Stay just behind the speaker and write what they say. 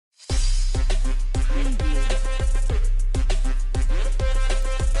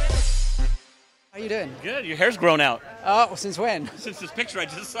you doing? Good. Your hair's grown out. Oh, since when? Since this picture I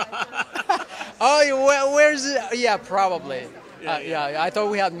just saw. Oh, where's it? Yeah, probably. Yeah, I thought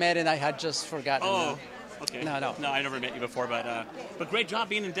we had met and I had just forgotten. Oh, okay. No. No, I never met you before, but great job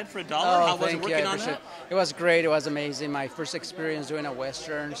being in Dead for a Dollar. Oh, How was it thank you. working I on appreciate that? it. It was great. It was amazing. My first experience doing a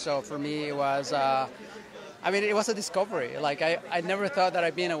Western. So for me, it was, it was a discovery. Like, I never thought that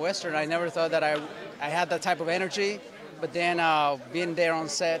I'd be in a Western. I never thought that I had that type of energy. But then being there on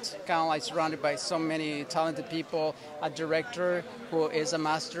set, kind of like surrounded by so many talented people, a director who is a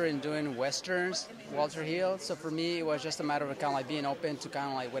master in doing Westerns, Walter Hill. So for me, it was just a matter of kind of like being open to kind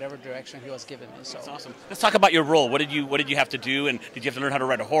of like whatever direction he was giving me. So That's awesome. Let's talk about your role. What did you have to do, and did you have to learn how to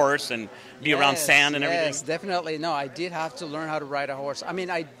ride a horse and be around sand and everything? Yes, definitely. No, I did have to learn how to ride a horse. I mean,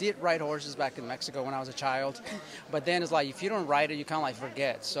 I did ride horses back in Mexico when I was a child, but then it's like if you don't ride it, you kind of like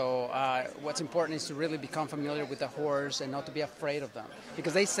forget. So what's important is to really become familiar with the horse and not to be afraid of them,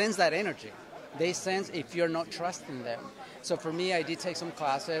 because they sense that energy. They sense if you're not trusting them. So for me, I did take some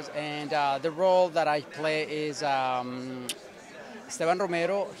classes, and the role that I play is Esteban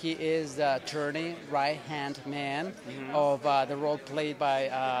Romero. He is the attorney, right-hand man of the role played by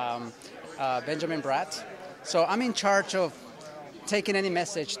Benjamin Bratt. So I'm in charge of taking any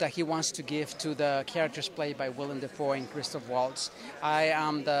message that he wants to give to the characters played by Willem Dafoe and Christoph Waltz. I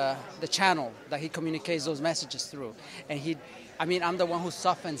am the channel that he communicates those messages through. And I'm the one who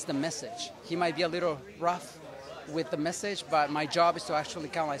softens the message. He might be a little rough with the message, but my job is to actually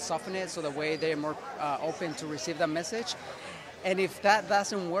kind of like soften it so the way they're more open to receive that message. And if that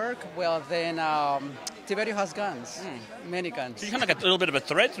doesn't work, well then Tiberio has guns, many guns. So you're kind of like a little bit of a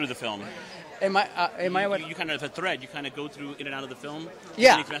thread through the film. Am I what? You kind of have a thread. You kind of go through in and out of the film.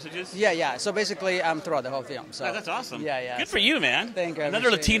 Yeah. These messages. Yeah. So basically, I'm throughout the whole film. So that's awesome. Yeah. Good for you, man. Thank you.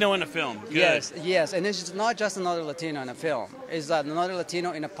 Another Latino in a film. Good. Yes, and it's not just another Latino in a film. It's another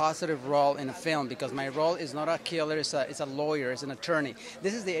Latino in a positive role in a film, because my role is not a killer. It's a lawyer. It's an attorney.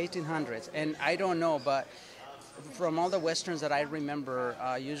 This is the 1800s, and I don't know, but from all the Westerns that I remember,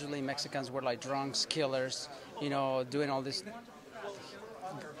 usually Mexicans were like drunks, killers, doing all this.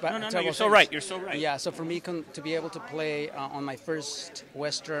 No, you're so right. You're so right. Yeah, so for me to be able to play on my first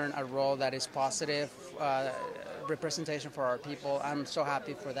Western a role that is positive, representation for our people, I'm so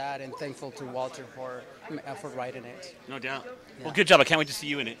happy for that and thankful to Walter for writing it. No doubt. Yeah. Well, good job. I can't wait to see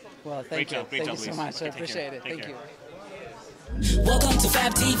you in it. Well, Great job, thank you Luis. so much. Okay, I appreciate it. Thank you. Welcome to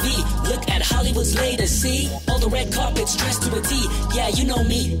FabTV. Look at Hollywood's latest. See all the red carpets dressed to a T. Yeah, you know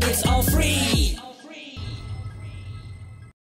me. It's all free.